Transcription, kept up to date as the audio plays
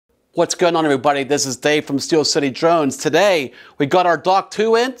What's going on, everybody? This is Dave from Steel City Drones. Today, we got our Dock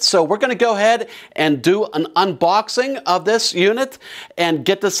 2 in, so we're going to go ahead and do an unboxing of this unit and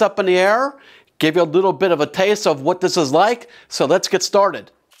get this up in the air, give you a little bit of a taste of what this is like. So let's get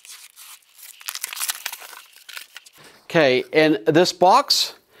started. Okay, in this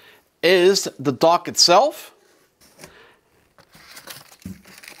box is the Dock itself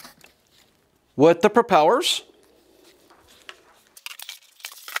with the propellers.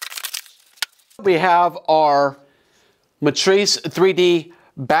 We have our Matrice 3D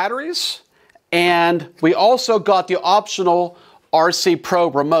batteries, and we also got the optional RC Pro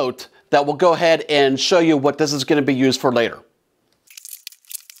remote that will go ahead and show you what this is going to be used for later.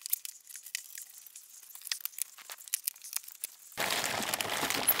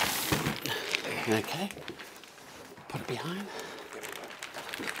 Okay, put it behind,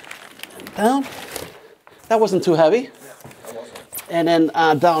 and down. That wasn't too heavy. And then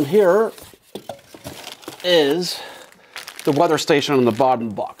down here is the weather station on the bottom of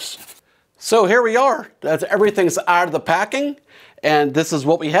the box. So here we are. Everything's out of the packing, and this is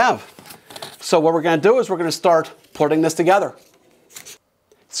what we have. So what we're going to do is we're going to start putting this together.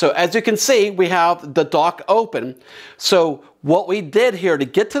 So as you can see, we have the Dock open. So what we did here to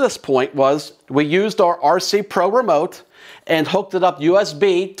get to this point was we used our RC Pro remote and hooked it up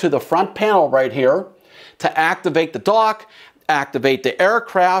USB to the front panel right here to activate the Dock, activate the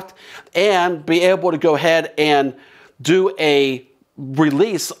aircraft, and be able to go ahead and do a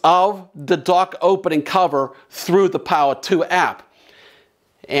release of the Dock opening cover through the Power 2 app.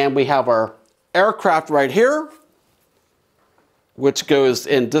 And we have our aircraft right here, which goes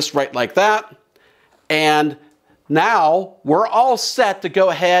in just right like that. And now we're all set to go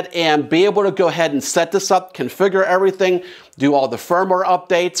ahead and be able to go ahead and set this up, configure everything, do all the firmware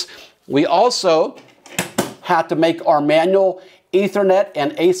updates. We also had to make our manual Ethernet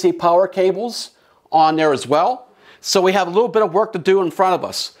and AC power cables on there as well. So we have a little bit of work to do in front of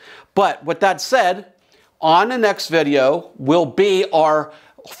us. But with that said, on the next video will be our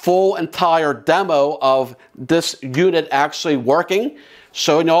full entire demo of this unit actually working,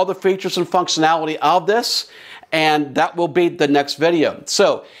 showing all the features and functionality of this, and that will be the next video.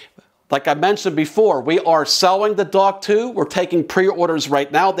 So like I mentioned before, we are selling the Dock 2. We're taking pre-orders right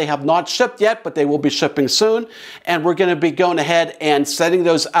now. They have not shipped yet, but they will be shipping soon. And we're going to be going ahead and sending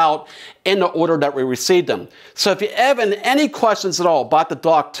those out in the order that we received them. So if you have any questions at all about the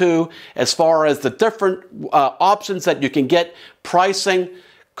Dock 2, as far as the different options that you can get, pricing,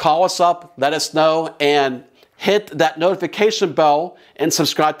 call us up, let us know, and hit that notification bell and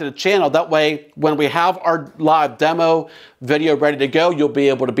subscribe to the channel. That way, when we have our live demo video ready to go, you'll be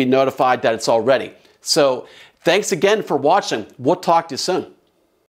able to be notified that it's all ready. So thanks again for watching. We'll talk to you soon.